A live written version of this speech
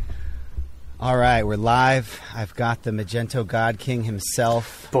All right, we're live. I've got the Magento God King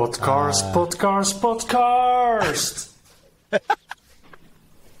himself. Podcast.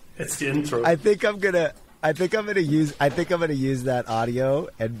 It's the intro. I think I'm gonna use that audio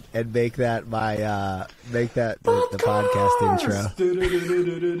and make that my the podcast intro.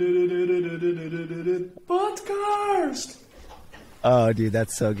 Podcast. Oh, dude,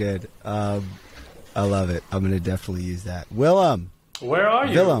 that's so good. I love it. I'm gonna definitely use that. Willem, where are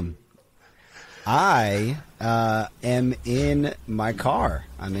you? Willem, I am in my car.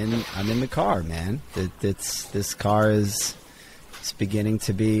 I'm in the car, man. This car is beginning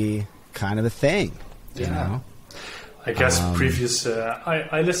to be kind of a thing. You know? I guess previous.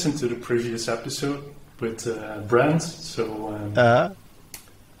 I listened to the previous episode with Brent, so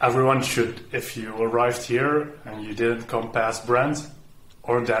everyone should. If you arrived here and you didn't come past Brent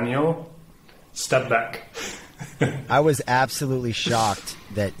or Daniel, step back. I was absolutely shocked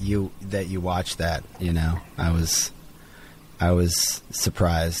that you watched that. You know, I was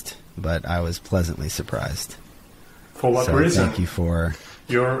surprised, but I was pleasantly surprised. For what reason? Thank you for.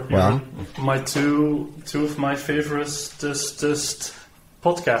 You're my two of my favorite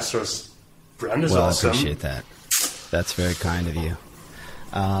podcasters. Brent is awesome. I appreciate that. That's very kind of you.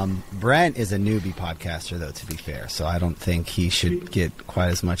 Brent is a newbie podcaster, though, to be fair, so I don't think he should get quite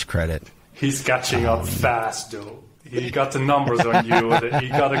as much credit. He's catching up fast, though. He got the numbers on you. He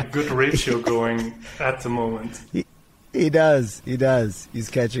got a good ratio going at the moment. He does. He's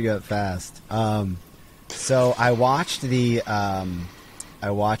catching up fast. So I watched the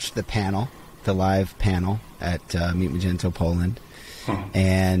panel, the live panel at Meet Magento Poland,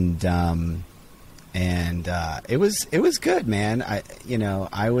 and it was good, man.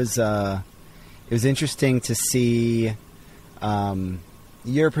 It was interesting to see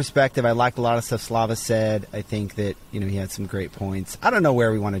your perspective. I liked a lot of stuff Slava said. I think that he had some great points. I don't know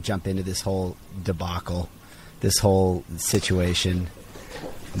where we want to jump into this whole debacle, this whole situation.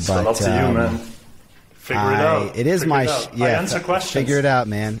 It's up to you, man. Figure it out. It is I answer questions. Figure it out,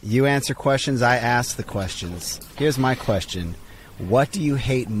 man. You answer questions. I ask the questions. Here's my question: what do you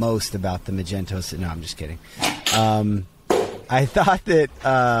hate most about the Magento? No, I'm just kidding. I thought that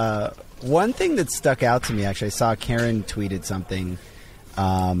one thing that stuck out to me. Actually, I saw Karen tweeted something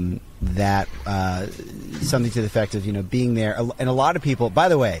that something to the effect of being there, and a lot of people. By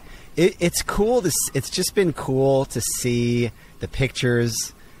the way, it's cool. It's just been cool to see the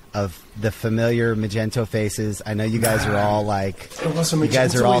pictures of the familiar Magento faces. I know you guys are all you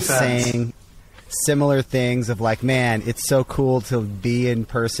guys are all saying similar things of man, it's so cool to be in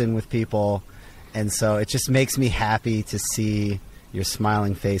person with people. And so it just makes me happy to see your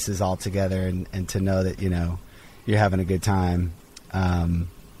smiling faces all together and to know that, you're having a good time.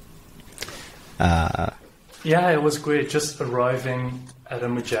 Yeah, it was great. Just arriving at a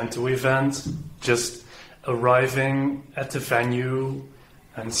Magento event, just arriving at the venue,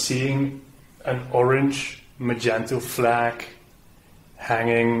 and seeing an orange Magento flag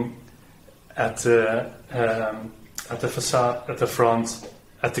hanging at the facade, at the front,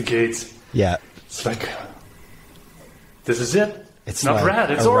 at the gate. Yeah, it's like this is it. It's not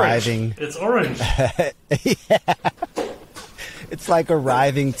red. It's arriving. Orange. It's orange. Yeah. It's like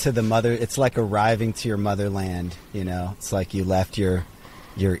arriving to the mother. It's like arriving to your motherland. It's like you left your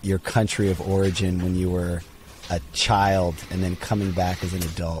country of origin when you were a child and then coming back as an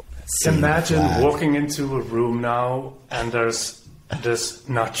adult. Imagine walking into a room now and there's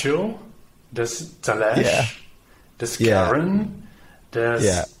Nacho, there's Talesh, there's Karen,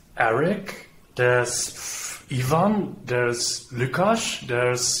 there's Eric, there's Ivan, there's Lukasz,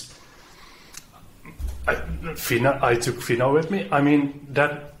 there's Fina. I took Fina with me. I mean,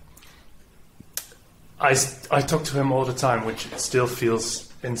 that I talk to him all the time, which still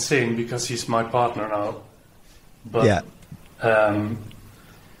feels insane because he's my partner now. But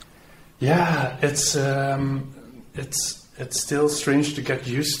it's still strange to get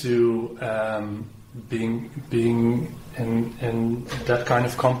used to being in that kind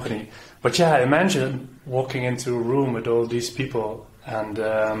of company. But imagine walking into a room with all these people and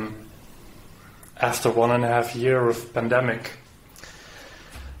after 1.5 years of pandemic,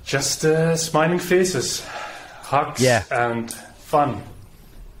 just smiling faces, hugs, and fun.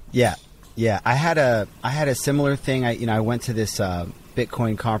 Yeah, I had a similar thing. I went to this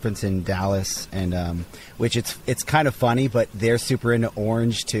Bitcoin conference in Dallas, and which it's kind of funny, but they're super into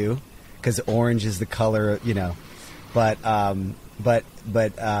orange too, because orange is the color, But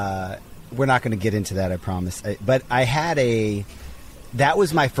we're not going to get into that, I promise. But that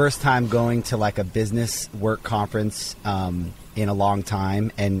was my first time going to a business work conference in a long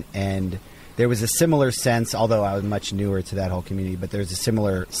time, and there was a similar sense, although I was much newer to that whole community, but there's a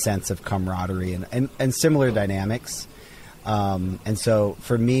similar sense of camaraderie and similar dynamics. And so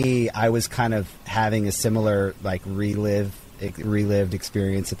for me, I was kind of having a similar like relived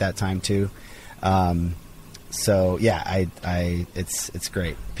experience at that time too. So yeah, it's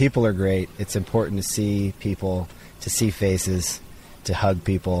great. People are great. It's important to see people, to see faces, to hug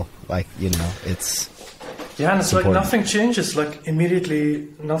people. Like, you know, it's. Yeah, and it's important. like nothing changes. Like immediately,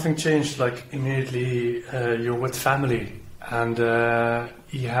 nothing changed. Like immediately, you're with family, and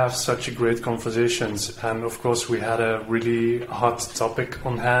you have such great conversations. And of course, we had a really hot topic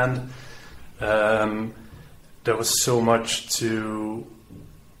on hand. There was so much to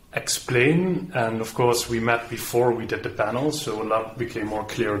explain, and of course, we met before we did the panel, so a lot became more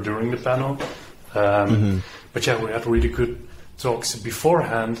clear during the panel. But yeah, we had really good talks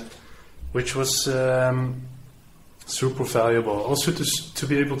beforehand, which was super valuable. Also to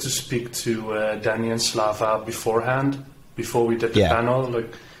be able to speak to Danny and Slava beforehand, before we did the panel.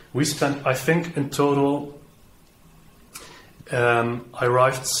 Like we spent, I think in total, I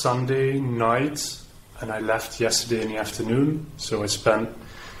arrived Sunday night and I left yesterday in the afternoon. So I spent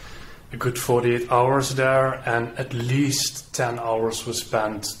a good 48 hours there, and at least 10 hours was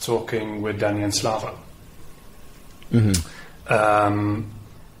spent talking with Danny and Slava. And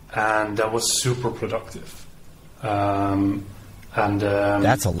that was super productive. That's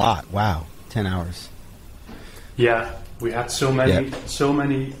a lot. Wow, 10 hours. Yeah, we had so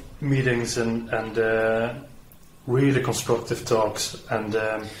many meetings and really constructive talks. And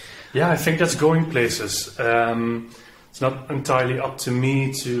yeah, I think that's going places. It's not entirely up to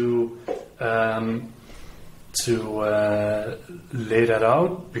me to lay that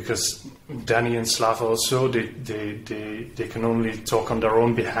out, because Danny and Slava also they can only talk on their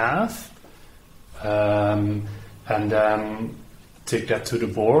own behalf, and then take that to the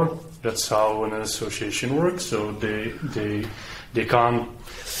board. That's how an association works. So they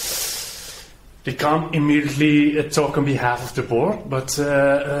can't immediately talk on behalf of the board, but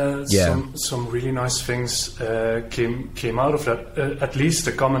some really nice things came out of that. At least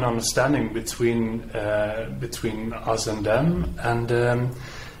a common understanding between us and them, and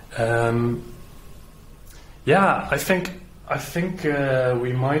I think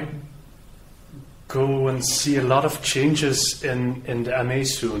we might go and see a lot of changes in the MA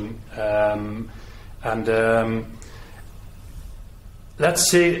soon,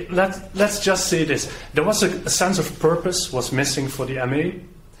 Let's just say this: there was a sense of purpose was missing for the MA,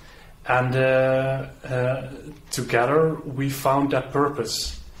 and together we found that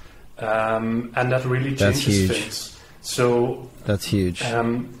purpose, and that really changes things. So that's huge.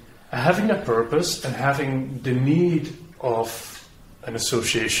 Having that purpose and having the need of an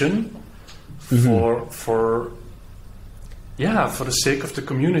association for the sake of the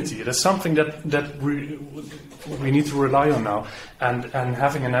community. That's something that we need to rely on now, and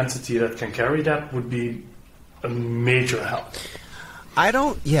having an entity that can carry that would be a major help. I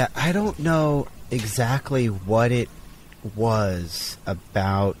don't know exactly what it was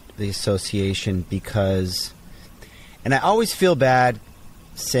about the association, because, and I always feel bad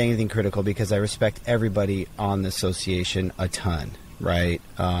saying anything critical because I respect everybody on the association a ton, right?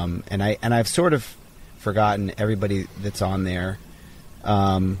 And I've sort of forgotten everybody that's on there,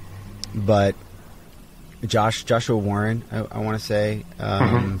 but Joshua Warren, I want to say, he's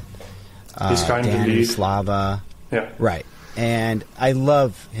kind of the Danny lead. Slava, right? And I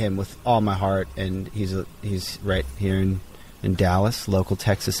love him with all my heart, and he's right here in Dallas, local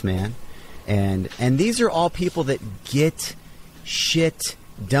Texas man, and these are all people that get shit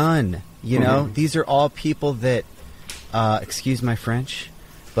done. You know, these are all people that, excuse my French,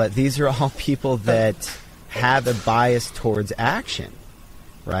 but these are all people that have a bias towards action,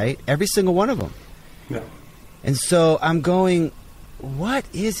 right? Every single one of them. Yeah. And so I'm going, what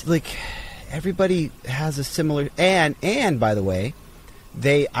is, like, everybody has a similar, and by the way,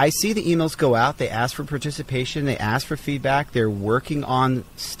 I see the emails go out, they ask for participation, they ask for feedback, they're working on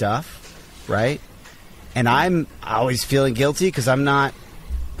stuff, right? And I'm always feeling guilty because I'm not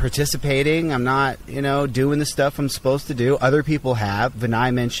participating, I'm not, doing the stuff I'm supposed to do. Other people have.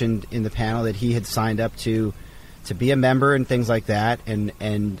 Vinay mentioned in the panel that he had signed up to be a member and things like that,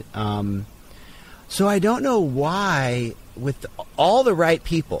 and so I don't know why, with all the right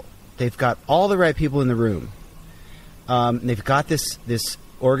people, they've got all the right people in the room. They've got this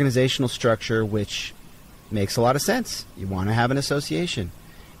organizational structure which makes a lot of sense. You want to have an association,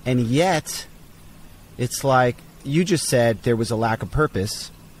 and yet it's like you just said, there was a lack of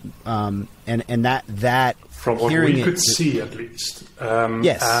purpose, and that from what we could see, at least.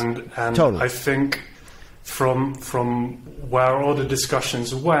 Yes, and totally. I think from where all the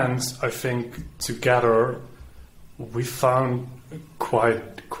discussions went, I think together we found quite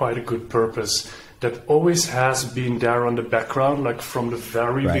a good purpose that always has been there on the background, like from the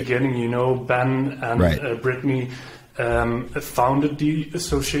very beginning. You know, Ben and Brittany founded the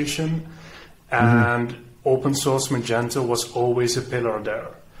association, and open source Magento was always a pillar there.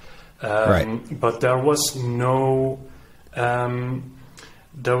 But there was no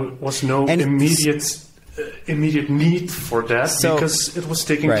immediate need for that, because it was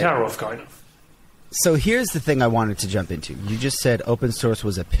taken care of, kind of. So here's the thing I wanted to jump into. You just said open source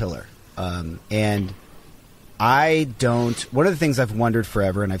was a pillar. And one of the things I've wondered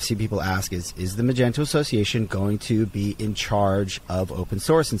forever, and I've seen people ask, is the Magento Association going to be in charge of open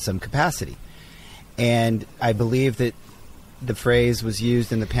source in some capacity? And I believe that the phrase was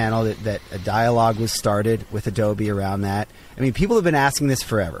used in the panel that a dialogue was started with Adobe around that. I mean, people have been asking this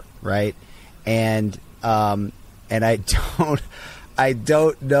forever, right? And I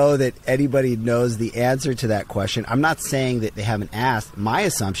don't know that anybody knows the answer to that question. I'm not saying that they haven't asked. My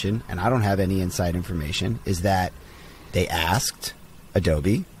assumption, and I don't have any inside information, is that they asked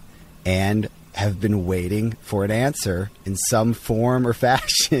Adobe and have been waiting for an answer in some form or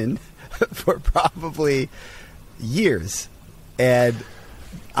fashion for probably years. And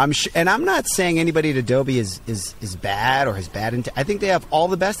I'm not saying anybody at Adobe is bad or has bad intent. I think they have all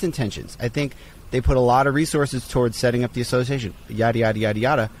the best intentions. I think they put a lot of resources towards setting up the association, yada, yada, yada,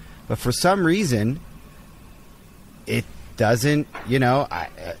 yada. But for some reason, it doesn't,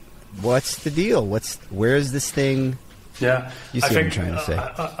 what's the deal? Where's this thing? Yeah, you see what I'm trying to say.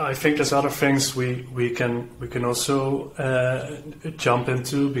 I think there's other things we can also jump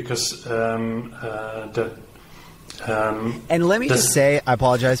into, because and let me just say, I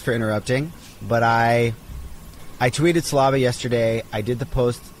apologize for interrupting, but I tweeted Slava yesterday. I did the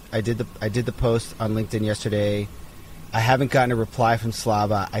post on LinkedIn yesterday. I haven't gotten a reply from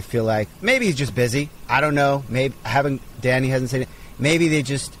Slava. I feel like maybe he's just busy. I don't know. Maybe Danny hasn't said it. Maybe they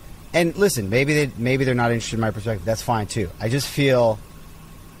just, and listen, maybe they're not interested in my perspective. That's fine too. I just feel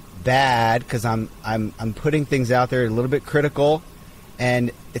bad because I'm putting things out there a little bit critical,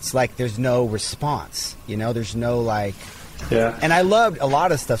 and it's like there's no response. There's no Yeah. And I loved a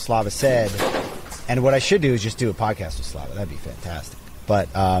lot of stuff Slava said, and what I should do is just do a podcast with Slava. That'd be fantastic. But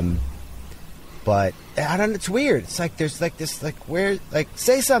I don't know. It's weird. It's like there's this where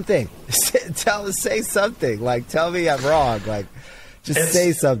say something. Say something. Tell me I'm wrong. Just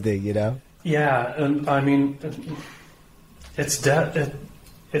say something. Yeah, and I mean, it's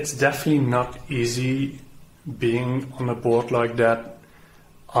definitely not easy being on a board like that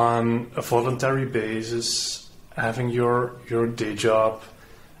on a voluntary basis, having your day job.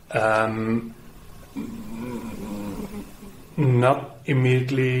 Not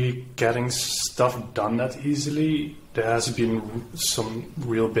immediately getting stuff done that easily. There has been some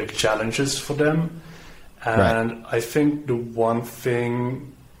real big challenges for them. And I think the one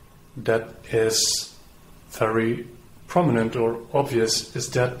thing that is very prominent or obvious is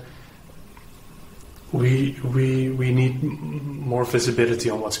that we need more visibility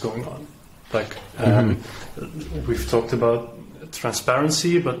on what's going on. We've talked about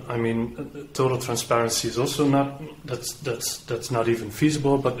transparency, but I mean, total transparency is also not that's not even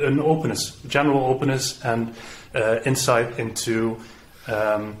feasible. But an openness, general openness, and insight into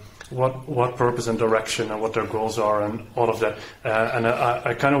what purpose and direction and what their goals are and all of that. And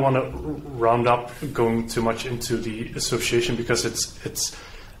I kind of want to round up going too much into the association, because it's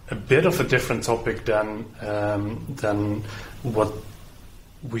a bit of a different topic than what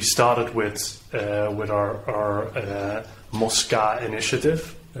we started with our Mosca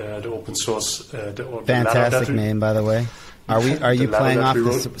initiative, the open source. Fantastic name, by the way. Are you playing off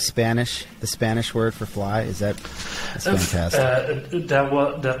the Spanish word for fly? That's fantastic. That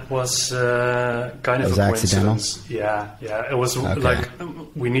was kind of a coincidence. Yeah. It was like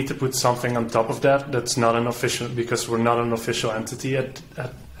we need to put something on top of that. That's not an official, because we're not an official entity at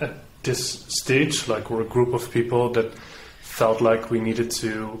this stage. We're a group of people that felt like we needed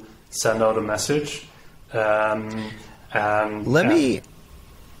to send out a message. And let me,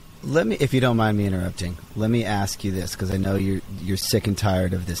 if you don't mind me interrupting, let me ask you this, because I know you're sick and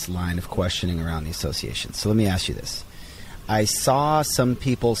tired of this line of questioning around the association. So let me ask you this. I saw some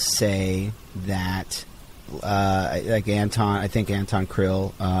people say that, I think Anton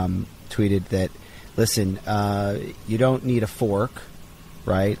Krill tweeted that, listen, you don't need a fork,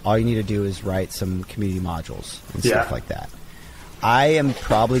 right? All you need to do is write some community modules and stuff like that. I am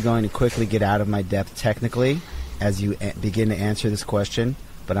probably going to quickly get out of my depth technically as you begin to answer this question,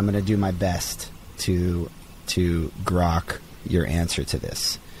 but I'm going to do my best to grok your answer to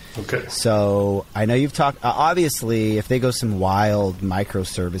this. Okay. So I know you've talked. Obviously, if they go some wild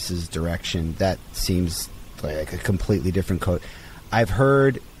microservices direction, that seems like a completely different code. I've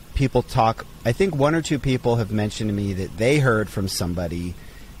heard people talk. I think one or two people have mentioned to me that they heard from somebody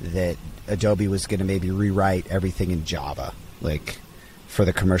that Adobe was going to maybe rewrite everything in Java, like for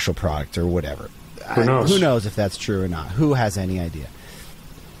the commercial product or whatever. Who knows? Who knows if that's true or not? Who has any idea?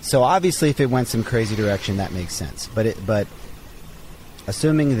 So obviously, if it went some crazy direction, that makes sense. But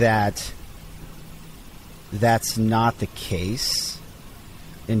assuming that that's not the case,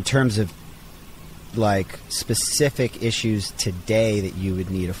 in terms of like specific issues today that you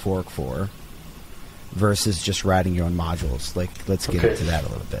would need a fork for, versus just writing your own modules, like let's get into that a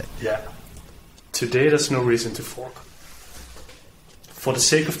little bit. Yeah. Today, there's no reason to fork. For the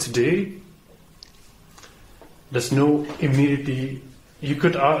sake of today, there's no immediately. You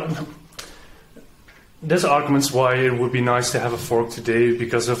could. There's arguments why it would be nice to have a fork today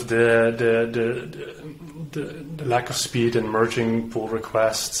because of the lack of speed in merging pull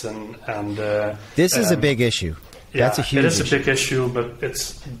requests and. This is a big issue. Yeah, that's a huge. It is issue. a big issue, but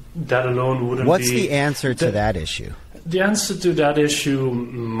that alone wouldn't. What's be the answer to that issue? The answer to that issue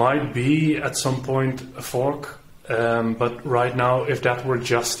might be at some point a fork. But right now, if that were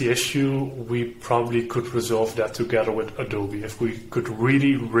just the issue, we probably could resolve that together with Adobe. If we could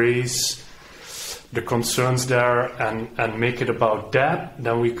really raise the concerns there and make it about that,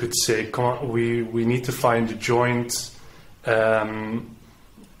 then we could say, come on, we need to find a joint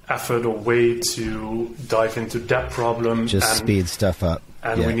effort or way to dive into that problem. Just speed stuff up.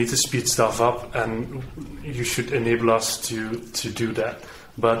 And we need to speed stuff up, and you should enable us to do that.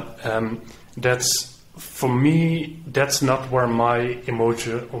 But that's... For me, that's not where my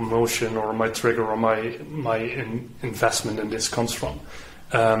emotion or my trigger or my investment in this comes from.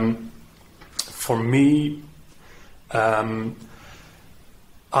 For me, I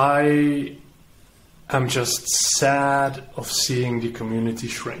am just sad of seeing the community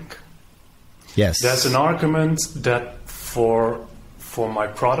shrink. Yes. There's an argument that for my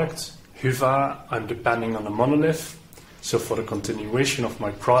product, Hyvä, I'm depending on a monolith. So for the continuation of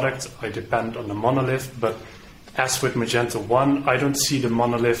my product, I depend on the monolith. But as with Magento 1, I don't see the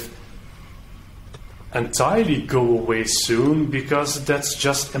monolith entirely go away soon because that's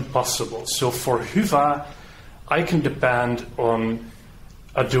just impossible. So for Hyvä, I can depend on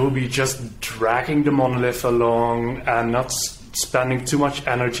Adobe just dragging the monolith along and not spending too much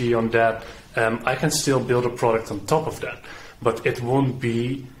energy on that. I can still build a product on top of that. But it won't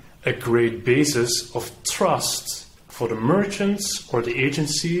be a great basis of trust for the merchants or the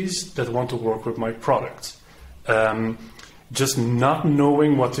agencies that want to work with my product. Just not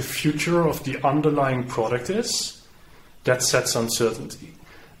knowing what the future of the underlying product is, that sets uncertainty.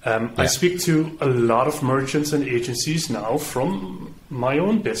 I speak to a lot of merchants and agencies now from my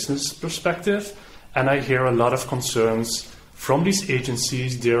own business perspective, and I hear a lot of concerns from these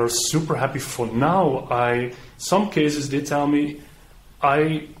agencies. They're super happy for now. Some cases they tell me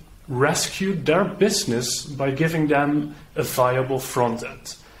I rescued their business by giving them a viable front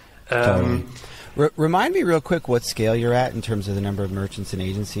end. Totally. Remind me real quick what scale you're at in terms of the number of merchants and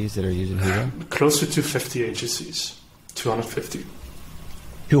agencies that are using Hyvä? Close to 250 agencies. 250.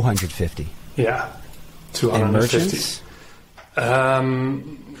 250? Yeah. 250. And merchants?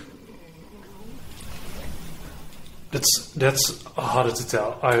 That's harder to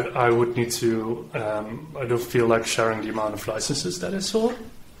tell. I would need to... I don't feel like sharing the amount of licenses that I sold.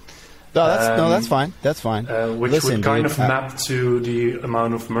 No, that's fine. That's fine. Which Listen, would kind dude, of map to the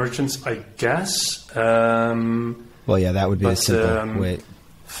amount of merchants, I guess. Well, yeah, that would be a simple way.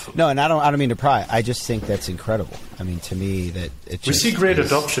 No, and I don't mean to pry. I just think that's incredible. I mean, to me, that it just we see great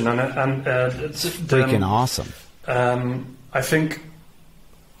adoption, and it's freaking awesome. I think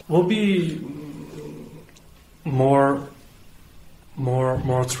we'll be more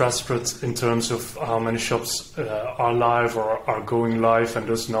transparent in terms of how many shops are live or are going live, and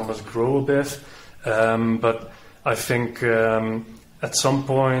those numbers grow a bit. But I think at some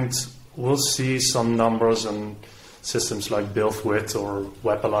point we'll see some numbers and systems like BuildWith or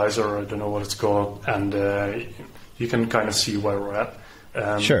Webalizer, I don't know what it's called, and you can kind of see where we're at.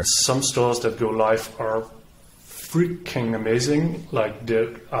 Sure. Some stores that go live are freaking amazing, like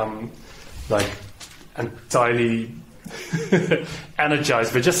they're entirely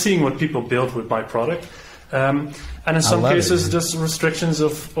energized by just seeing what people build with my product. And in some cases, there's restrictions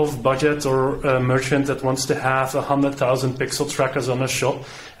of budget or a merchant that wants to have 100,000 pixel trackers on a shop,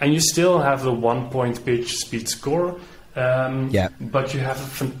 and you still have a 1-point page speed score. But you have a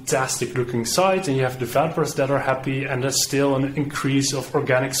fantastic looking site, and you have developers that are happy, and there's still an increase of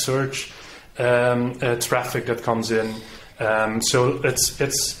organic search traffic that comes in. So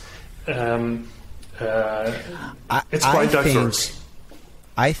it's it's quite diverse.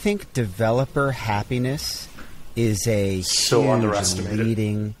 I think developer happiness is a so huge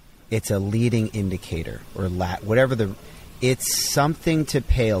underestimated. It's a leading indicator, or whatever it's something to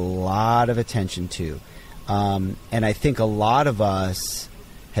pay a lot of attention to. And I think a lot of us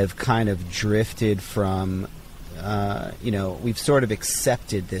have kind of drifted from, we've sort of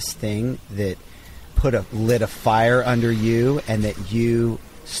accepted this thing that lit a fire under you and that you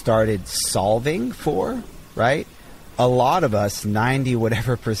started solving for, right? A lot of us, 90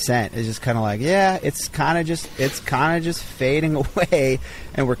 whatever percent, is just kind of like, yeah, it's kind of just fading away,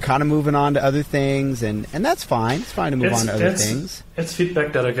 and we're kind of moving on to other things, and that's fine. It's fine to move on to other things. It's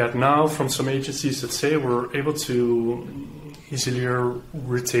feedback that I get now from some agencies that say we're able to easily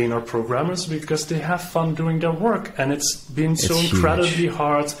retain our programmers because they have fun doing their work, and it's been so incredibly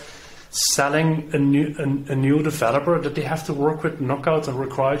hard selling a new developer that they have to work with Knockout and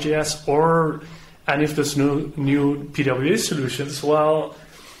Require.js or any of those new PWA solutions. Well,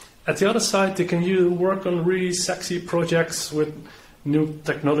 at the other side, they can work on really sexy projects with new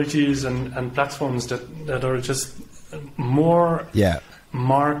technologies and platforms that are just more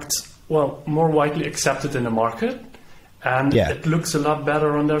marked, more widely accepted in the market. And it looks a lot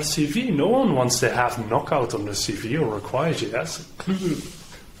better on their CV. No one wants to have Knockout on the CV or Require.js.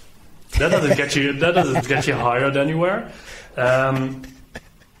 That doesn't get you hired anywhere.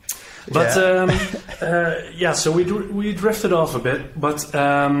 So we drifted off a bit, but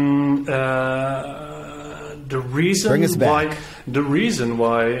the reason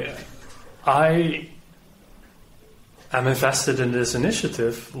why I am invested in this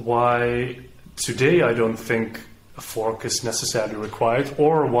initiative, why today I don't think a fork is necessarily required,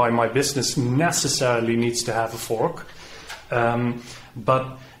 or why my business necessarily needs to have a fork,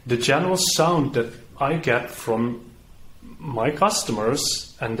 but the general sound that I get from my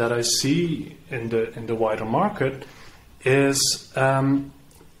customers and that I see in the wider market is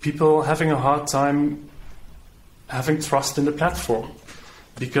people having a hard time having trust in the platform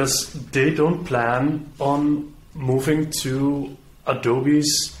because they don't plan on moving to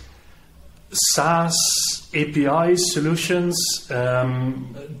Adobe's SaaS API solutions,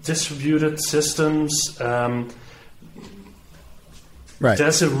 distributed systems. Right.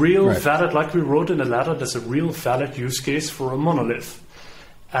 There's a real valid, like we wrote in the letter, there's a real valid use case for a monolith.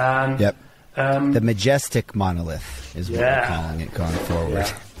 And the majestic monolith is what we're calling it going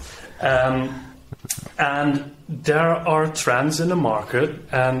forward. Yeah. And there are trends in the market,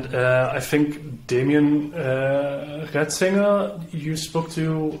 and I think Damien Retzinger, you spoke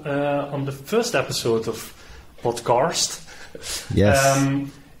to on the first episode of Podcast. Yes.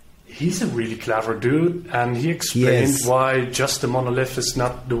 He's a really clever dude, and he explained why just the monolith is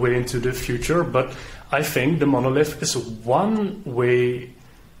not the way into the future, but I think the monolith is one way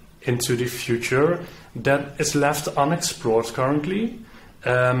into the future that is left unexplored currently.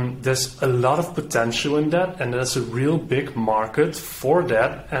 There's a lot of potential in that, and there's a real big market for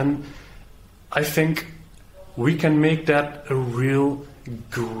that, and I think we can make that a real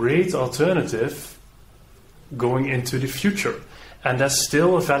great alternative going into the future. And there's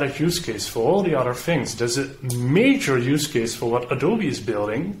still a valid use case for all the other things. There's a major use case for what Adobe is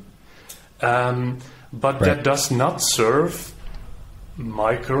building, but that does not serve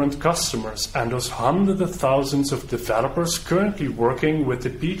my current customers and those hundreds of thousands of developers currently working with the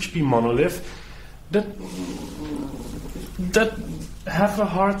PHP monolith that have a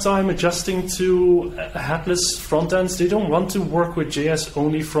hard time adjusting to headless front ends. They don't want to work with JS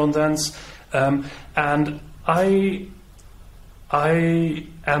only front ends, and I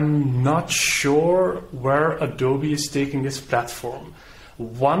am not sure where Adobe is taking this platform.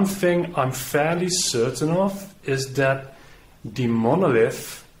 One thing I'm fairly certain of is that the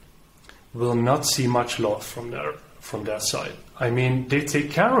monolith will not see much love from their side. I mean, they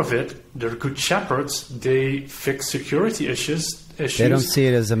take care of it. They're good shepherds. They fix security issues. They don't see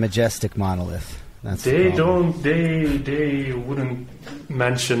it as a majestic monolith. They wouldn't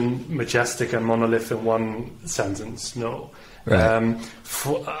mention majestic and monolith in one sentence. No. Right.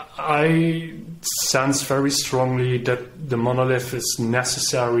 I sense very strongly that the monolith is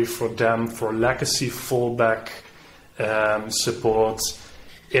necessary for them for legacy fallback support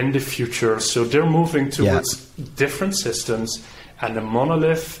in the future. So they're moving towards different systems, and the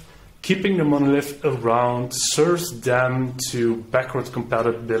monolith, keeping the monolith around, serves them to backward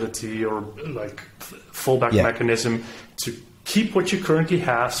compatibility or like fallback mechanism to keep what you currently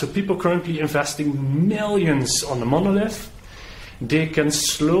have. So people currently investing millions on the monolith, they can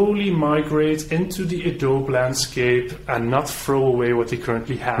slowly migrate into the Adobe landscape and not throw away what they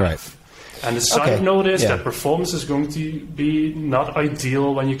currently have. Right. And the side note is that performance is going to be not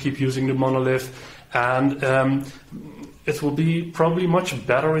ideal when you keep using the monolith, and it will be probably much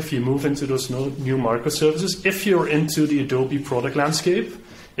better if you move into those new microservices. If you're into the Adobe product landscape,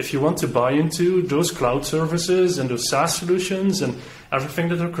 if you want to buy into those cloud services and those SaaS solutions and everything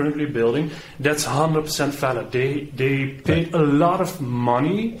that they're currently building, that's 100% valid. They paid a lot of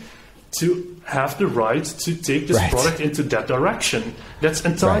money to have the right to take this product into that direction. That's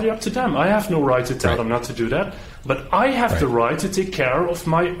entirely up to them. I have no right to tell them not to do that, but I have the right to take care of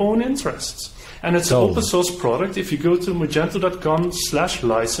my own interests. And it's an open source product. If you go to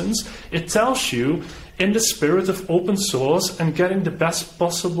magento.com/license, it tells you, in the spirit of open source and getting the best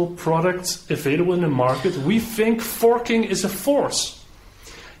possible product available in the market, we think forking is a force.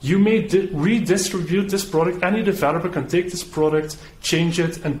 You may redistribute this product. Any developer can take this product, change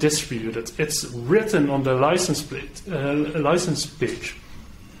it, and distribute it. It's written on the license page.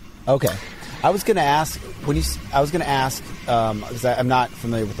 Okay. I was going to ask because I'm not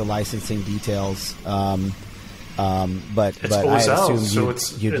familiar with the licensing details, but I assume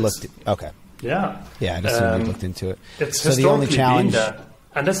you'd looked. Okay. Yeah. Yeah, I assume you looked into it. It's so the only challenge.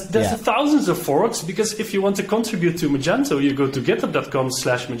 And there's thousands of forks, because if you want to contribute to Magento, you go to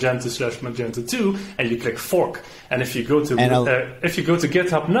github.com/magento/magento2 and you click fork. And if you go to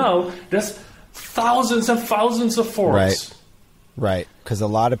GitHub now, there's thousands and thousands of forks. Right, because a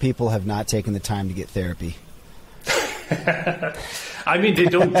lot of people have not taken the time to get therapy. I mean, they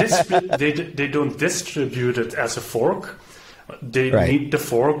don't distribute it as a fork. They need the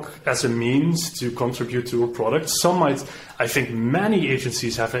fork as a means to contribute to a product. I think many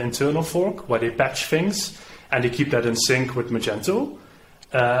agencies have an internal fork where they patch things and they keep that in sync with Magento.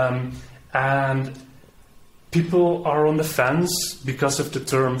 And people are on the fence because of the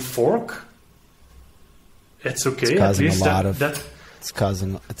term fork. It's okay. It's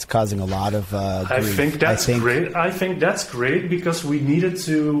causing a lot of grief. I think that's great. I think that's great because we needed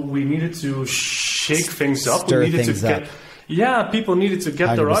to shake things up. People needed to get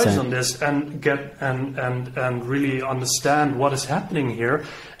 100%. Their eyes on this and get and really understand what is happening here.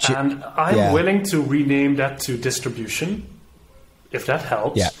 And I'm willing to rename that to distribution, if that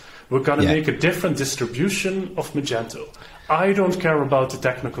helps. Yeah. We're going to make a different distribution of Magento. I don't care about the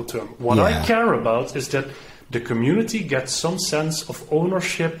technical term. What I care about is that the community gets some sense of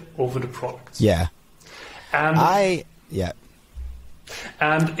ownership over the product. Yeah. And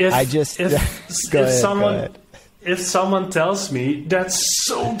if someone tells me that's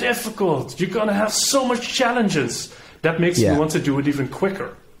so difficult, you're going to have so much challenges, that makes me want to do it even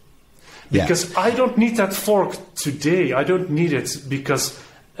quicker. Because I don't need that fork today. I don't need it because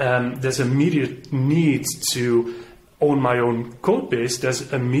there's immediate need to own my own code base. There's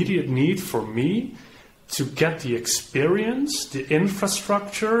immediate need for me to get the experience, the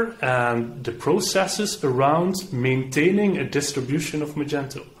infrastructure, and the processes around maintaining a distribution of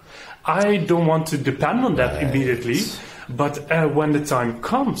Magento. I don't want to depend on that immediately, but when the time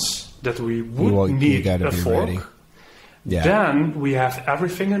comes that we would need a fork, then we have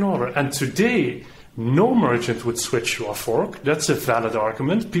everything in order. And today, no merchant would switch to a fork. That's a valid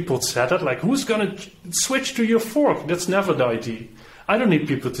argument. People said that, like, who's going to switch to your fork? That's never the idea. I don't need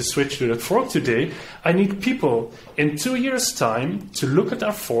people to switch to that fork today. I need people in 2 years' time to look at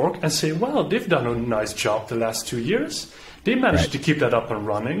our fork and say, well, they've done a nice job the last 2 years. They managed to keep that up and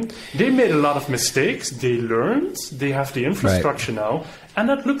running. They made a lot of mistakes. They learned. They have the infrastructure now. And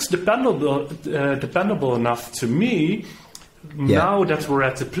that looks dependable enough to me now that we're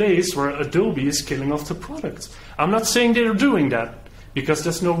at the place where Adobe is killing off the product. I'm not saying they're doing that because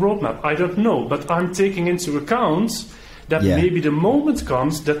there's no roadmap. I don't know. But I'm taking into account that maybe the moment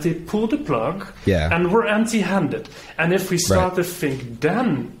comes that they pull the plug and we're empty-handed. And if we start to think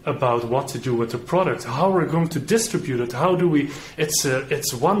then about what to do with the product, how we're going to distribute it, how do we... It's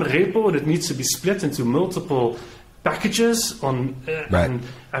one repo that needs to be split into multiple packages and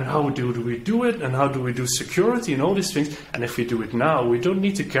how do we do it, and how do we do security and all these things. And if we do it now, we don't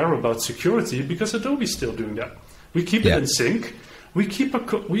need to care about security because Adobe's still doing that. We keep it in sync. We keep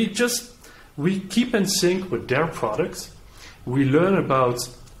in sync with their product. We learn about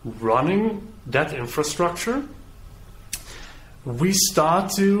running that infrastructure. We start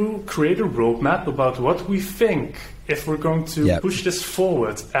to create a roadmap about what we think if we're going to push this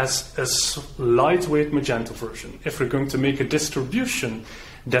forward as a lightweight Magento version. If we're going to make a distribution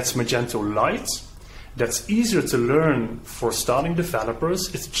that's Magento Light, that's easier to learn for starting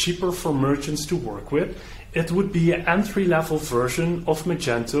developers, it's cheaper for merchants to work with. It would be an entry-level version of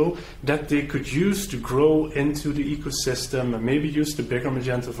Magento that they could use to grow into the ecosystem and maybe use the bigger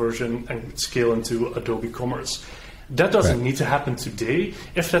Magento version and scale into Adobe Commerce. That doesn't need to happen today.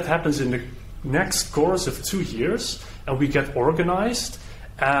 If that happens in the next course of 2 years, and we get organized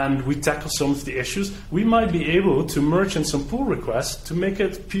and we tackle some of the issues, we might be able to merge in some pull requests to make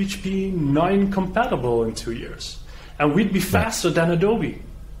it PHP 9 compatible in 2 years. And we'd be faster than Adobe.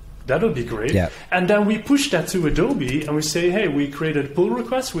 That would be great. Yeah. And then we push that to Adobe and we say, hey, we created a pull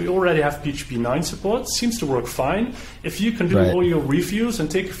request. We already have PHP 9 support. Seems to work fine. If you can do all your reviews and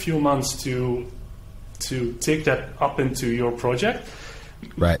take a few months to take that up into your project,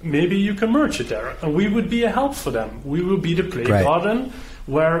 maybe you can merge it there. And we would be a help for them. We will be the play garden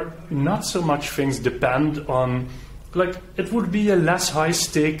where not so much things depend on, like, it would be a less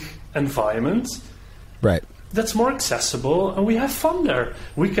high-stake environment. Right. That's more accessible, and we have fun there.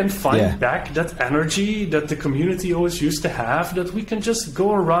 We can find back that energy that the community always used to have, that we can just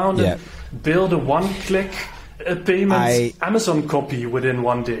go around and build a one-click payment Amazon copy within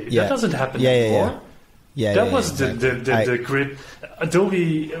 1 day. That doesn't happen anymore. That was the grid.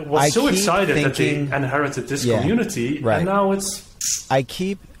 Adobe was so excited that they inherited this community, and now it's... I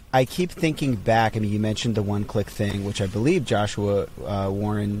keep thinking back. I mean, you mentioned the one-click thing, which I believe Joshua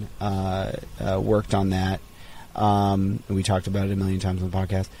Warren worked on that. And we talked about it a million times on the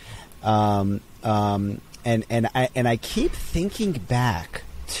podcast. And I keep thinking back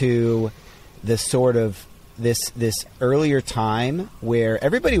to the sort of this earlier time where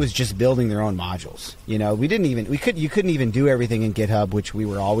everybody was just building their own modules. You know, you couldn't even do everything in GitHub, which we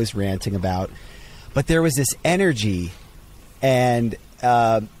were always ranting about. But there was this energy, and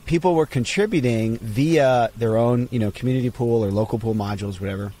people were contributing via their own, community pool or local pool modules,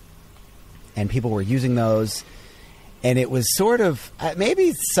 whatever. And people were using those. And it was sort of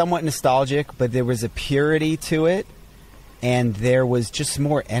maybe somewhat nostalgic, but there was a purity to it, and there was just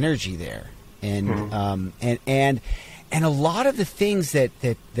more energy there. And and a lot of the things that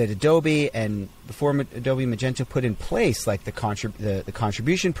Adobe and before Adobe Magento put in place, like the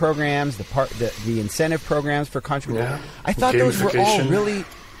contribution programs, the incentive programs for contribution. I thought those were all really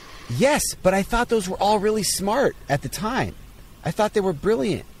but I thought those were all really smart at the time. I thought they were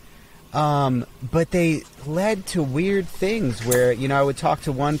brilliant. But they led to weird things where, I would talk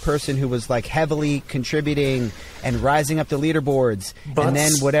to one person who was like heavily contributing and rising up the leaderboards, but and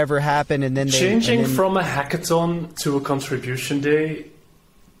then whatever happened, and then changing from a hackathon to a contribution day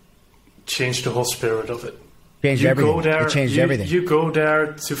changed the whole spirit of it. Changed everything. You go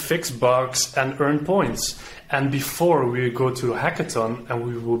there to fix bugs and earn points. And before we would go to a hackathon and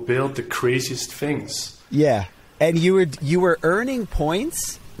we would build the craziest things. Yeah. And you were earning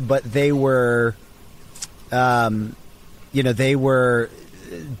points, but they were, they were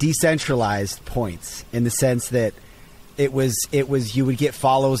decentralized points in the sense that it was you would get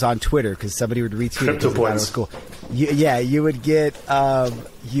follows on Twitter because somebody would retweet it. Crypto points. Cool. You would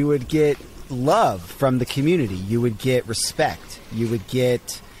get love from the community. You would get respect. You would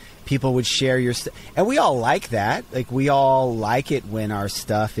get people would share your stuff, and we all like that. Like we all like it when our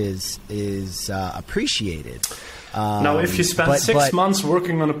stuff is appreciated. Now, if you spend 6 months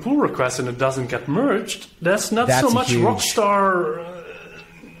working on a pull request and it doesn't get merged, that's so much Rockstar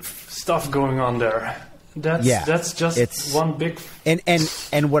stuff going on there. That's just one big...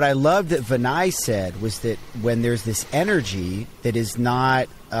 And what I loved that Vinay said was that when there's this energy that is not...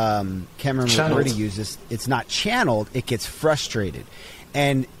 can't remember what word he uses. It's not channeled. It gets frustrated.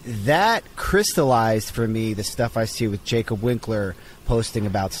 And that crystallized for me the stuff I see with Jacob Winkler posting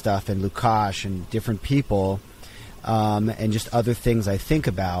about stuff and Lukash and different people... and just other things I think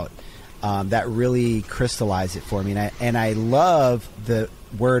about that really crystallize it for me. And I love the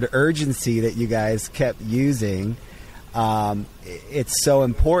word urgency that you guys kept using. It's so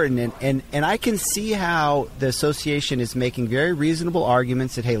important. And I can see how the association is making very reasonable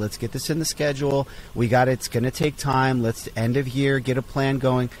arguments that, hey, let's get this in the schedule. It's going to take time. Let's end of year, get a plan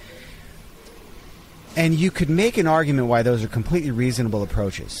going. And you could make an argument why those are completely reasonable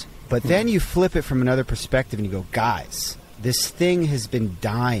approaches. But then you flip it from another perspective and you go, guys, this thing has been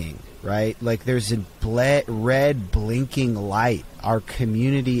dying, right? Like there's a red blinking light. Our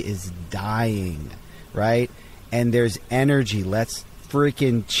community is dying, right? And there's energy. Let's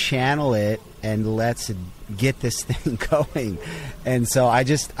freaking channel it and let's get this thing going. And so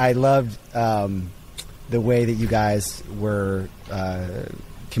I loved the way that you guys were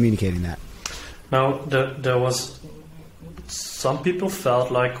communicating that. Now, there was... Some people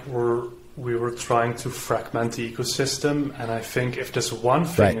felt like we were trying to fragment the ecosystem, and I think if there's one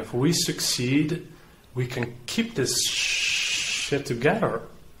thing, if we succeed, we can keep this shit together.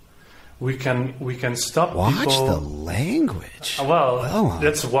 We can stop people. Watch the language. Well,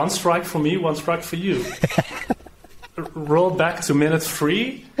 that's one strike for me, one strike for you. Roll back to minute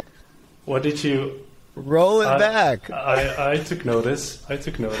 3. What did you Roll it back. I took notice.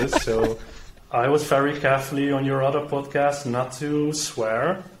 So I was very carefully on your other podcast not to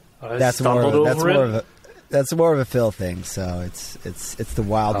swear. That's more of a Phil thing. So it's the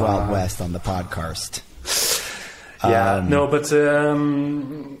wild west on the podcast. Yeah, no, but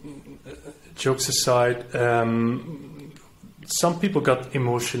jokes aside, some people got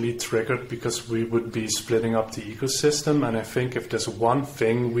emotionally triggered because we would be splitting up the ecosystem, and I think if there's one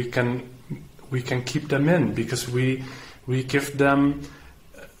thing we can keep them in, because we give them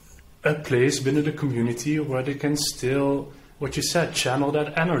a place within the community where they can still, what you said, channel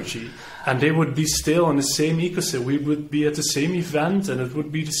that energy, and they would be still in the same ecosystem. We would be at the same event, and it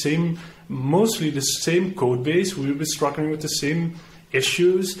would be the same, mostly the same code base. We would be struggling with the same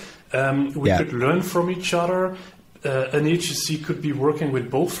issues. We could learn from each other. An agency could be working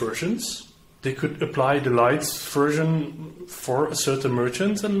with both versions. They could apply the light version for a certain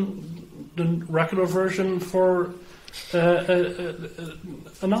merchant and the regular version for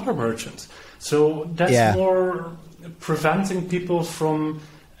another merchant. So that's more preventing people from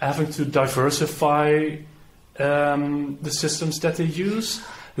having to diversify the systems that they use.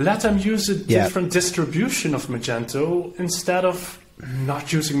 Let them use a different distribution of Magento instead of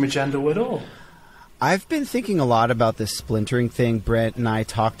not using Magento at all. I've been thinking a lot about this splintering thing. Brent and I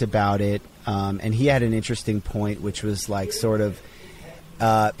talked about it, and he had an interesting point, which was like sort of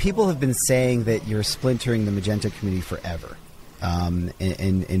people have been saying that you're splintering the Magento community forever,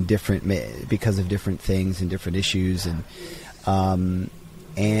 in different because of different things and different issues, and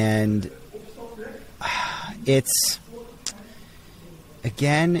it's.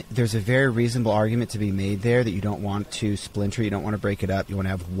 Again, there's a very reasonable argument to be made there that you don't want to splinter, you don't want to break it up, you want to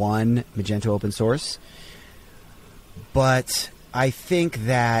have one Magento open source. But I think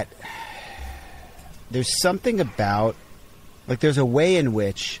that there's something about, like there's a way in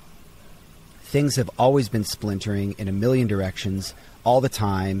which things have always been splintering in a million directions all the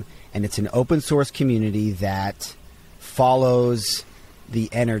time, and it's an open source community that follows the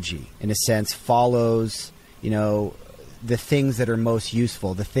energy, in a sense, follows, the things that are most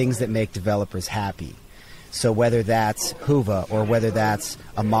useful, the things that make developers happy. So whether that's Huva, or whether that's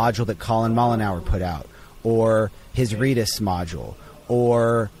a module that Colin Mollenauer put out, or his Redis module,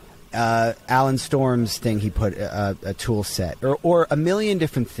 or Alan Storm's thing he put, a tool set, or a million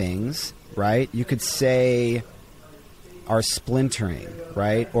different things, right? You could say are splintering,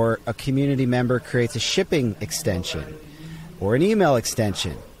 right? Or a community member creates a shipping extension or an email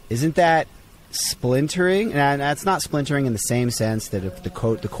extension. Isn't that splintering? And that's not splintering in the same sense that if the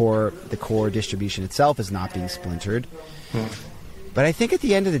core distribution itself is not being splintered. But I think at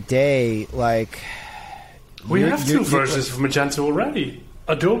the end of the day, like we have two versions of Magento already.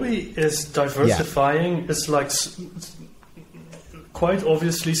 Adobe is diversifying. It's like quite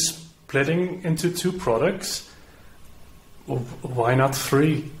obviously splitting into two products. Why not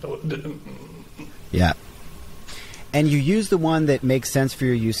three? Yeah. And you use the one that makes sense for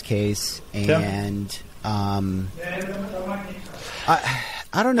your use case, and I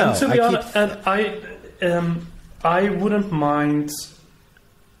don't know. And to be honest, I wouldn't mind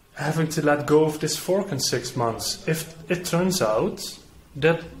having to let go of this fork in 6 months if it turns out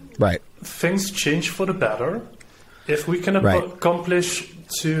that things change for the better. If we can accomplish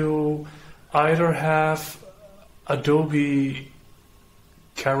to either have Adobe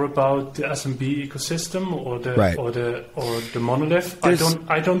care about the SMB ecosystem or the monolith.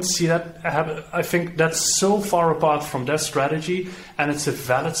 I don't see that happen. I think that's so far apart from their strategy, and it's a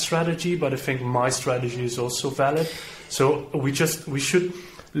valid strategy, but I think my strategy is also valid. So we should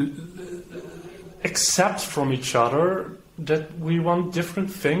accept from each other that we want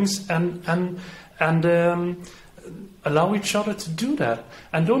different things and allow each other to do that,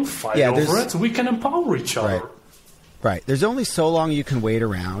 and don't fight over it. We can empower each other. Right. There's only so long you can wait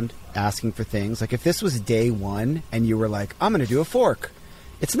around asking for things. Like if this was day one and you were like, I'm going to do a fork.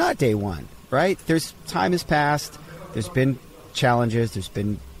 It's not day one, right? Time has passed. There's been challenges. There's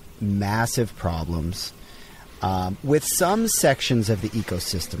been massive problems with some sections of the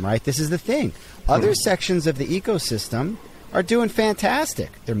ecosystem, right? This is the thing. Other sections of the ecosystem are doing fantastic.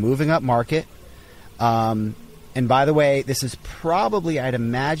 They're moving up market. And by the way, this is probably, I'd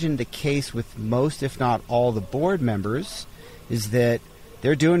imagine, the case with most, if not all, the board members, is that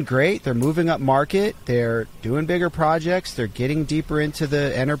they're doing great. They're moving up market. They're doing bigger projects. They're getting deeper into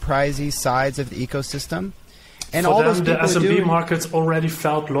the enterprisey sides of the ecosystem. And for all them, the SMB market already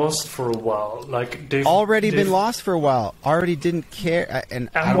felt lost for a while. Like they've been lost for a while. Already didn't care. And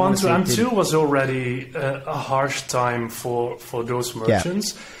M1 to M2 was already a harsh time for those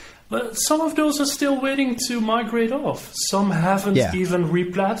merchants. But some of those are still waiting to migrate off. Some haven't even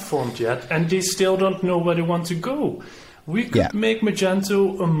re-platformed yet, and they still don't know where they want to go. We could make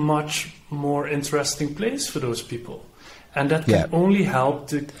Magento a much more interesting place for those people. And that can only help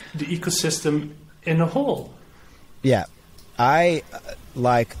the ecosystem in a whole. Yeah. I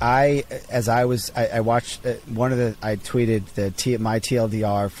watched I tweeted my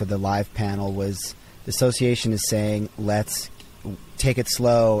TLDR for the live panel was the association is saying, let's take it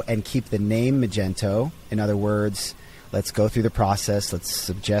slow and keep the name Magento. In other words, let's go through the process. Let's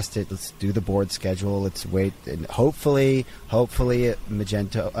suggest it. Let's do the board schedule. Let's wait. And hopefully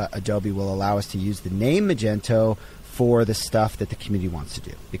Magento, Adobe will allow us to use the name Magento for the stuff that the community wants to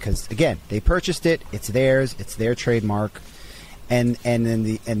do. Because again, they purchased it. It's theirs. It's their trademark. And then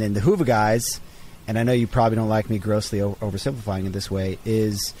the Whova guys, and I know you probably don't like me grossly oversimplifying it this way,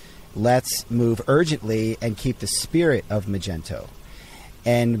 is let's move urgently and keep the spirit of Magento.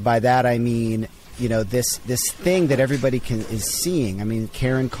 And by that I mean, this thing that everybody is seeing. I mean,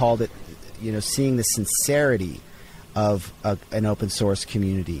 Karen called it, seeing the sincerity of an open source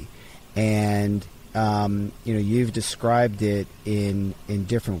community. And, you've described it in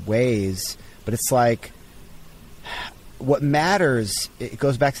different ways, but it's like what matters, it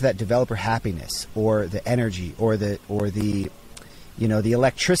goes back to that developer happiness or the energy or the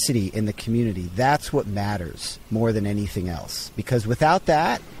electricity in the community. That's what matters more than anything else. Because without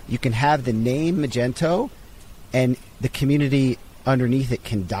that, you can have the name Magento and the community underneath it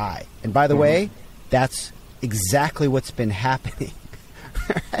can die. And by the way, that's exactly what's been happening.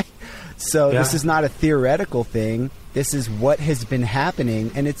 Right? So this is not a theoretical thing. This is what has been happening.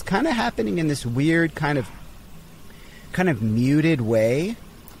 And it's kind of happening in this weird kind of muted way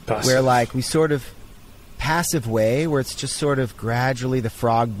where like we sort of passive way where it's just sort of gradually the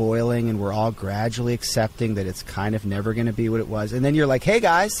frog boiling and we're all gradually accepting that it's kind of never going to be what it was. And then you're like, hey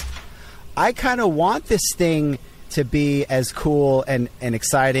guys, I kind of want this thing to be as cool and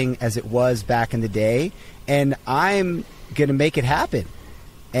exciting as it was back in the day, and I'm going to make it happen.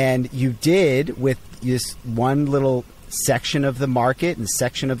 And you did with this one little section of the market and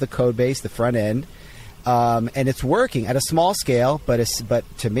section of the code base, the front end. And it's working at a small scale, but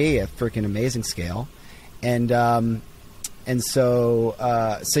to me, a freaking amazing scale. And so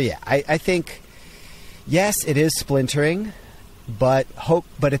I think, yes, it is splintering, but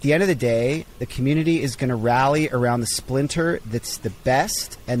at the end of the day, the community is going to rally around the splinter that's the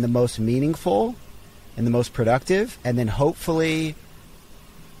best and the most meaningful and the most productive. And then hopefully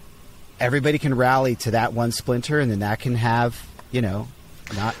everybody can rally to that one splinter, and then that can have,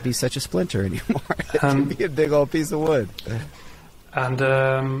 not be such a splinter anymore. It can be a big old piece of wood.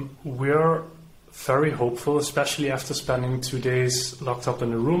 And we're very hopeful, especially after spending 2 days locked up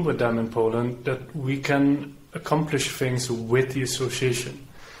in a room with them in Poland, that we can accomplish things with the association.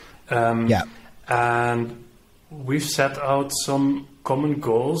 And we've set out some common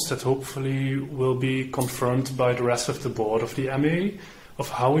goals that hopefully will be confirmed by the rest of the board of the MA of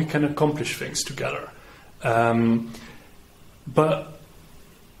how we can accomplish things together. But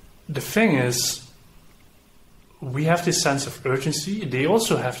the thing is, we have this sense of urgency. They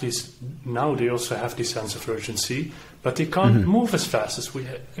also have this sense of urgency, but they can't move as fast as we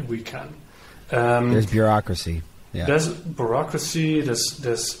can. There's bureaucracy. Yeah. There's bureaucracy.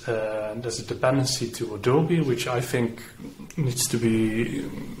 There's a dependency to Adobe, which I think needs to be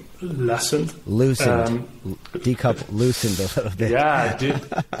lessened, loosened, loosened a little bit. Yeah,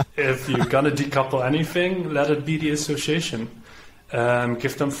 if you're gonna decouple anything, let it be the association.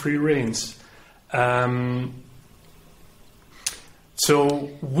 Give them free reins. So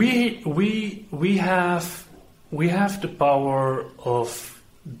we have the power of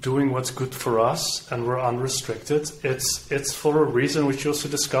doing what's good for us, and we're unrestricted. It's for a reason, which you also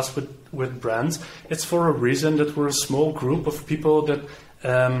discussed with brands. It's for a reason that we're a small group of people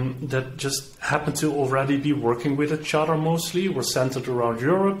that just happen to already be working with each other mostly. We're centered around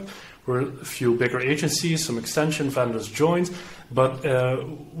Europe. We're a few bigger agencies, some extension vendors joined, but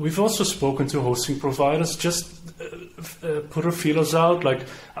we've also spoken to hosting providers, just put our feelers out, like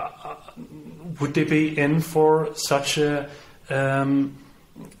would they be in for such an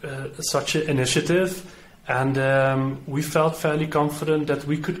initiative? And we felt fairly confident that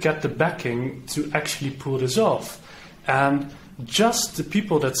we could get the backing to actually pull this off. And just the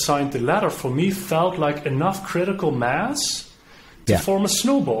people that signed the letter, for me, felt like enough critical mass to form a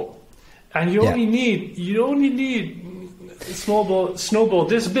snowball. And you only need a snowball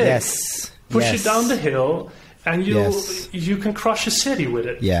this big. Yes. Push it down the hill, and you can crush a city with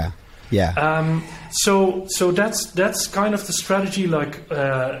it. Yeah. Yeah. So that's kind of the strategy. Like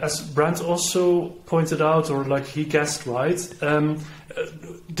as Brent also pointed out, or like he guessed right.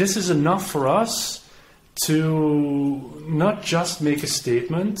 This is enough for us to not just make a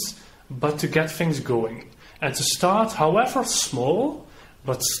statement, but to get things going and to start, however small,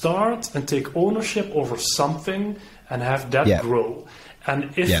 but start and take ownership over something and have that grow.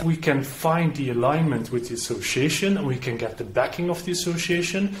 And if we can find the alignment with the association and we can get the backing of the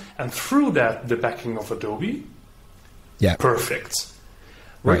association and through that the backing of Adobe, perfect.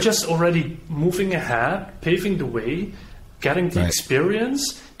 We're just already moving ahead, paving the way, getting the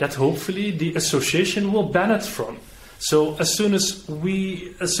experience that hopefully the association will benefit from. So as soon as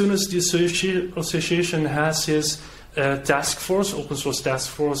the association has his task force, open source task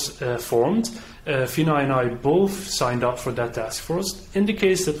force formed, Vinay and I both signed up for that task force, in the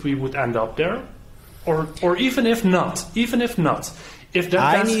case that we would end up there, or even if not, if that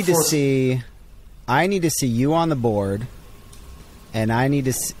I need to see you on the board, and I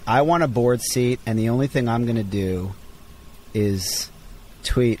want a board seat, and the only thing I'm going to do is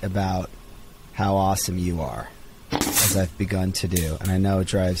tweet about how awesome you are, as I've begun to do, and I know it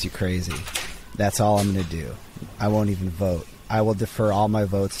drives you crazy. That's all I'm going to do. I won't even vote. I will defer all my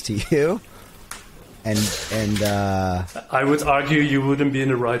votes to you. And I would argue you wouldn't be in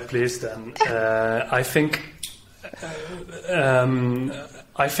the right place then. I think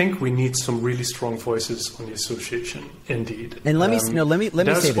we need some really strong voices on the association, indeed. And let me say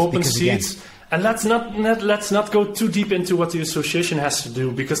this, open because seats, again, and let's not go too deep into what the association has to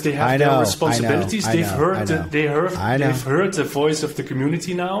do, because they have their responsibilities. They've heard the voice of the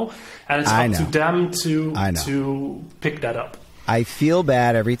community now, and it's up to them to pick that up. I feel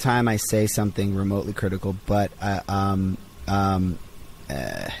bad every time I say something remotely critical, but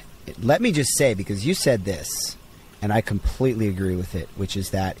let me just say, because you said this, and I completely agree with it, which is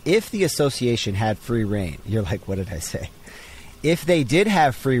that if the association had free reign, you're like, what did I say? If they did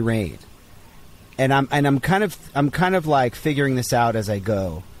have free reign, and I'm kind of like figuring this out as I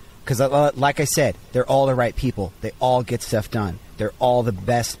go, because like I said, they're all the right people. They all get stuff done. They're all the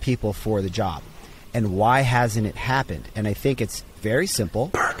best people for the job. And why hasn't it happened? And I think it's very simple.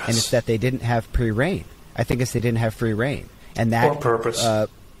 Purpose. And it's that they didn't have free reign. I think it's they didn't have free reign. And that, or purpose.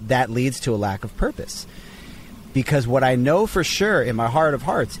 That leads to a lack of purpose. Because what I know for sure in my heart of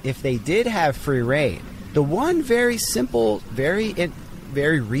hearts, if they did have free reign, the one very simple, very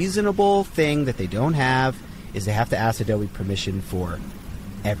reasonable thing that they don't have is they have to ask Adobe permission for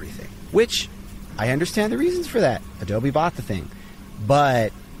everything. Which, I understand the reasons for that. Adobe bought the thing.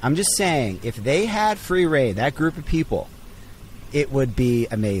 But I'm just saying, if they had free reign, that group of people, it would be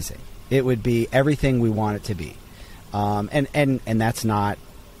amazing. It would be everything we want it to be. And that's not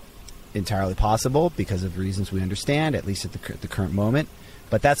entirely possible because of reasons we understand, at least at the current moment.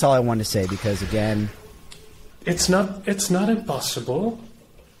 But that's all I wanted to say, because again, it's not impossible.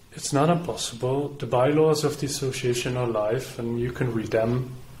 It's not impossible. The bylaws of the association are live, and you can read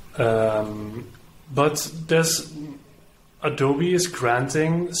them. But Adobe is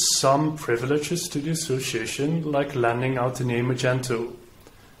granting some privileges to the association, like lending out the name Magento.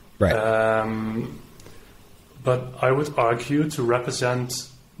 Right. But I would argue, to represent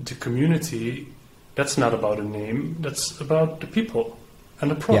the community, that's not about a name. That's about the people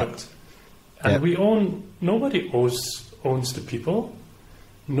and the product. Yeah. And nobody owns the people.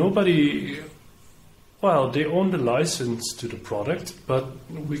 Nobody. Well, they own the license to the product, but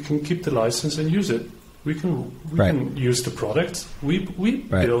we can keep the license and use it. We can use the product. We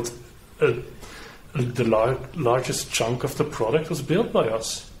built the largest chunk of the product was built by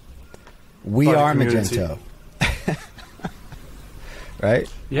us. We are Magento. Right?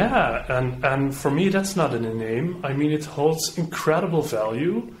 Yeah, and for me that's not in a name. I mean, it holds incredible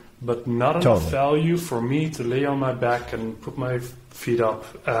value, but not enough value for me to lay on my back and put my feet up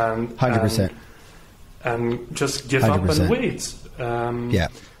and 100%. And just give 100%. Up and wait. Yeah.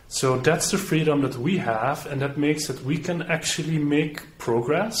 So that's the freedom that we have, and that makes it we can actually make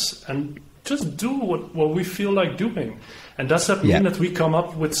progress and just do what we feel like doing. And does that mean that we come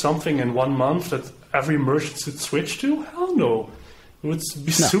up with something in 1 month that every merchant should switch to? Hell no. It would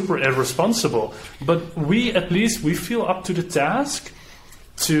be super irresponsible. But we feel up to the task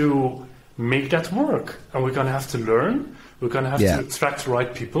to make that work. And we're going to have to learn. We're going to have to attract the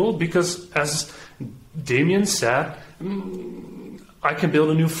right people, because as Damien said, I can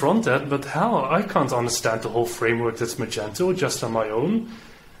build a new front end, but hell, I can't understand the whole framework that's Magento just on my own.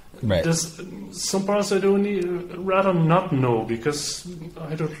 Right. There's some parts I don't rather not know because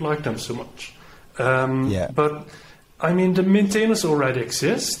I don't like them so much. But I mean, the maintainers already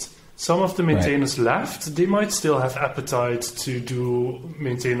exist, Some of the maintainers left. They might still have appetite to do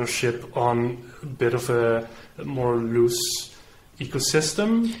maintainership on a bit of a more loose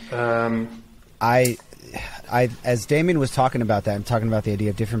ecosystem. As Damien was talking about that, I'm talking about the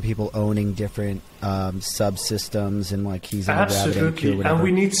idea of different people owning different subsystems, and like he's in the absolutely, and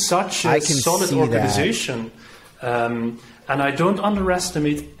we need such a solid organization. And I don't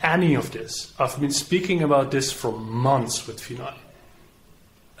underestimate any of this. I've been speaking about this for months with Vinay.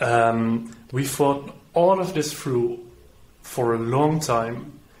 We thought all of this through for a long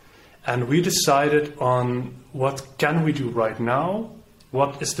time, and we decided on what can we do right now.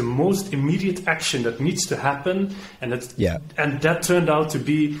 What is the most immediate action that needs to happen? And that turned out to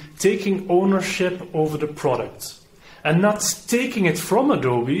be taking ownership over the product. And not taking it from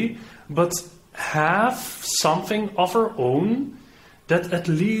Adobe, but have something of our own that at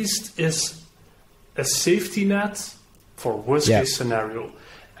least is a safety net for worst case scenario.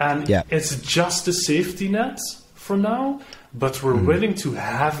 And it's just a safety net for now, but we're willing to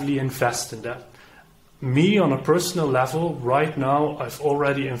heavily invest in that. Me, on a personal level, right now, I've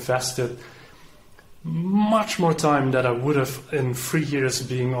already invested much more time than I would have in 3 years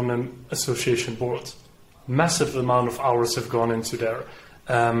being on an association board. Massive amount of hours have gone into there.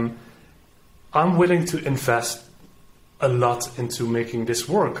 I'm willing to invest a lot into making this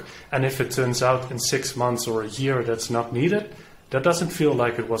work. And if it turns out in 6 months or a year that's not needed, that doesn't feel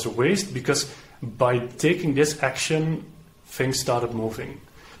like it was a waste, because by taking this action, things started moving.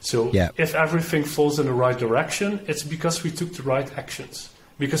 So if everything falls in the right direction, it's because we took the right actions.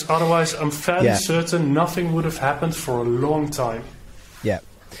 Because otherwise, I'm fairly certain nothing would have happened for a long time. Yeah.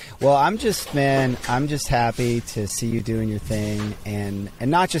 Well, I'm just happy to see you doing your thing. And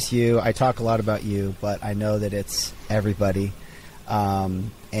not just you. I talk a lot about you, but I know that it's everybody.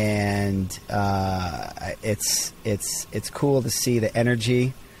 It's cool to see the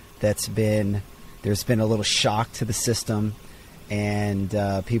energy there's been a little shock to the system. And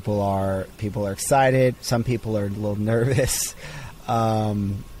people are excited. Some people are a little nervous,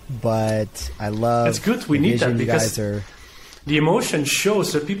 but I love. It's good. We need that because the emotion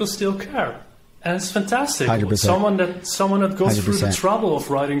shows that people still care, and it's fantastic. 100%. Someone that goes 100%. through the trouble of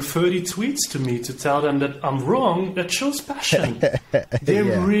writing 30 tweets to me to tell them that I'm wrong. That shows passion. They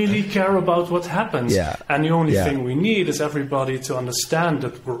really care about what happens. Yeah. And the only thing we need is everybody to understand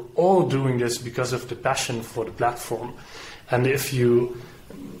that we're all doing this because of the passion for the platform. And if you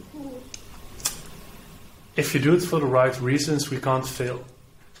do it for the right reasons, we can't fail.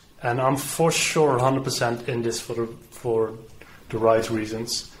 And I'm for sure 100% in this for the right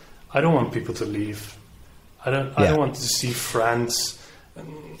reasons. I don't want people to leave. I don't want to see friends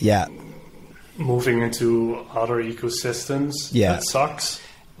moving into other ecosystems. Yeah. That sucks.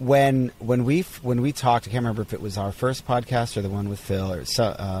 When we talked, I can't remember if it was our first podcast or the one with Phil or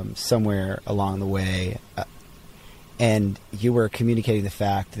somewhere along the way. And you were communicating the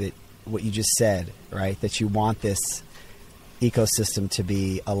fact that what you just said, right? That you want this ecosystem to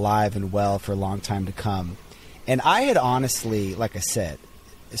be alive and well for a long time to come. And I had honestly, like I said,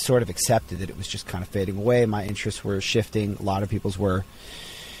 sort of accepted that it was just kind of fading away. My interests were shifting. A lot of people's were.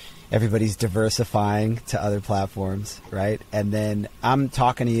 Everybody's diversifying to other platforms, right? And then I'm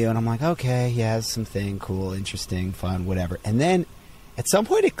talking to you and I'm like, okay, yeah, something cool, interesting, fun, whatever. And then at some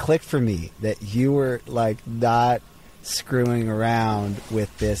point it clicked for me that you were like not screwing around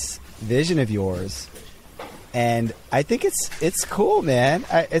with this vision of yours, and I think it's cool, man.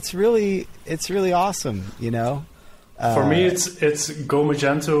 It's really awesome, you know. For me, it's go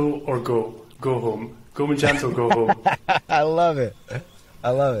Magento or go home. Go Magento, go home. I love it.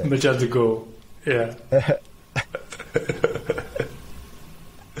 Magento, go. Yeah.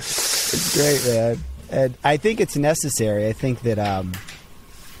 It's great, man, and I think it's necessary. I think that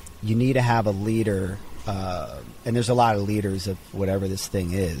you need to have a leader. And there's a lot of leaders of whatever this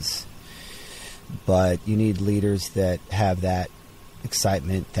thing is, but you need leaders that have that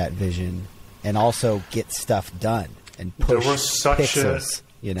excitement, that vision, and also get stuff done and push there was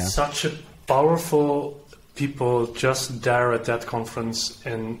such a powerful people just there at that conference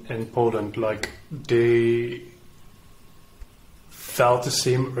in Poland. Like, they felt the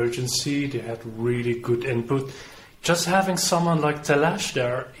same urgency. They had really good input. Just having someone like Talash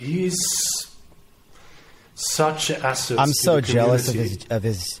there, he's such an asset. I'm so jealous of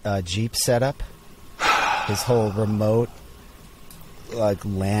his Jeep setup. His whole remote, like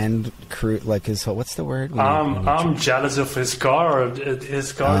land crew, like his whole, what's the word? I'm jealous of his car.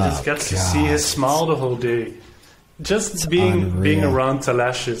 His car just gets to see his smile the whole day. Just being around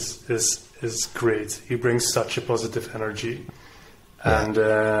Talash is great. He brings such a positive energy, and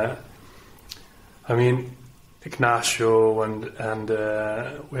I mean, Ignacio, and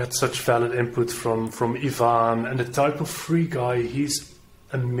we had such valid input from Ivan, and the Typo 3 guy. He's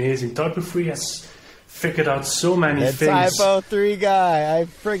amazing. Typo 3 has figured out so many The things. Typo 3 guy, I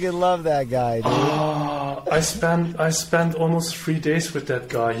friggin' love that guy, dude. I spent almost 3 days with that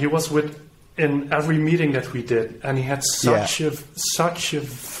guy. He was in every meeting that we did, and he had such a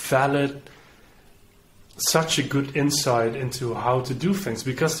valid, such a good insight into how to do things,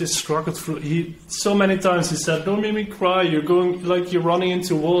 because they struggled through. So many times he said, "Don't make me cry. You're running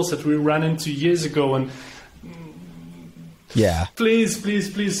into walls that we ran into years ago, and please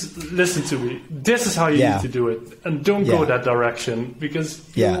listen to me. This is how you need to do it, and don't go that direction, because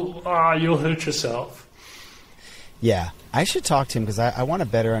you'll hurt yourself." Yeah, I should talk to him, because I want to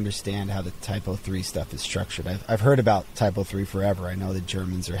better understand how the Typo 3 stuff is structured. I've heard about Typo 3 forever. I know the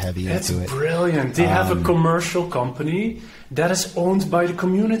Germans are heavy into it. It's brilliant. They have a commercial company that is owned by the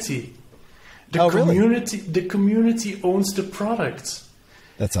community. The community owns the product.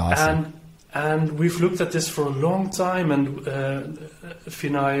 That's awesome. And we've looked at this for a long time, and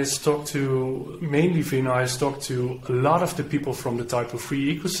Vinay has talked to a lot of the people from the Typo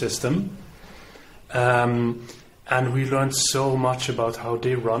 3 ecosystem. And we learned so much about how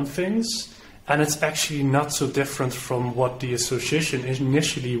they run things. And it's actually not so different from what the association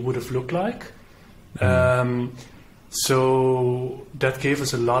initially would have looked like. So that gave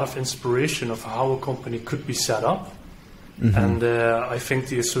us a lot of inspiration of how a company could be set up. And I think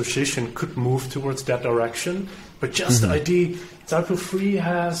the association could move towards that direction. But just the idea, Typo 3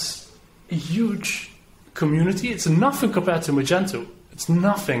 has a huge community. It's nothing compared to Magento. It's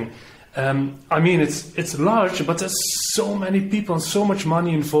nothing. It's large, but there's so many people and so much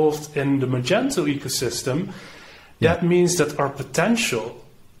money involved in the Magento ecosystem. That means that our potential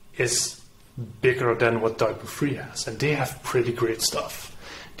is bigger than what Typo 3 has. And they have pretty great stuff.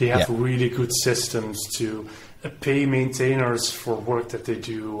 They have really good systems to pay maintainers for work that they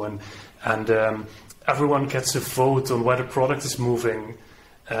do, and everyone gets a vote on where the product is moving.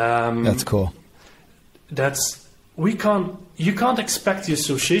 That's cool. You can't expect the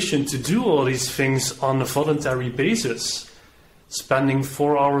association to do all these things on a voluntary basis, spending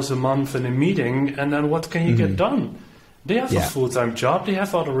 4 hours a month in a meeting, and then what can you get done? They have a full-time job. They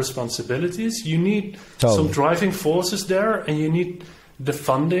have other responsibilities. You need some driving forces there, and you need the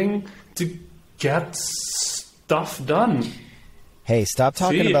funding to get stuff done. Hey, stop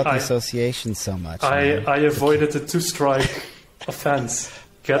talking about the association so much. I avoided the 2-strike offense.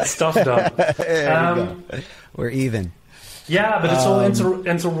 Get stuff done. There we go. We're even. Yeah, but it's all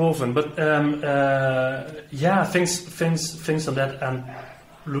interwoven. But things on that end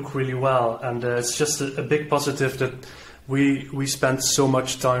look really well, and it's just a big positive that we spent so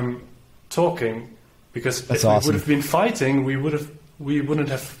much time talking, because if we would have been fighting, we wouldn't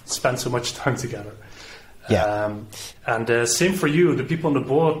have spent so much time together. And same for you. The people on the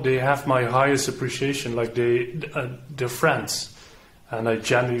board, they have my highest appreciation. Like they're friends, and I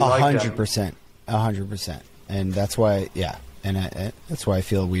genuinely like them. 100%. And that's why, that's why I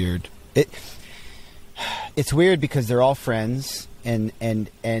feel weird. It's weird because they're all friends, and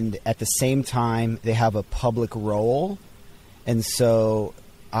at the same time they have a public role, and so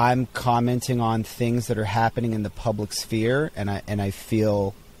I'm commenting on things that are happening in the public sphere, and I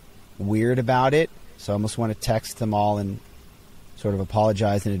feel weird about it. So I almost want to text them all and sort of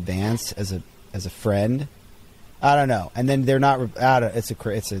apologize in advance as a friend. I don't know. And then they're not. It's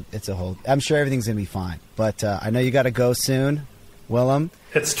a whole. I'm sure everything's gonna be fine. But I know you got to go soon, Willem.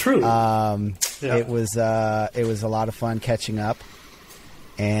 It's true. It was a lot of fun catching up.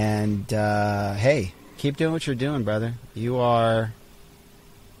 And hey, keep doing what you're doing, brother. You are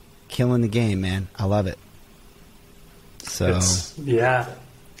killing the game, man. I love it. So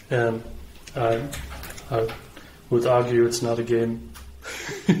I would argue it's not a game.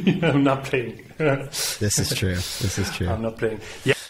 I'm not playing. This is true. I'm not playing. Yeah.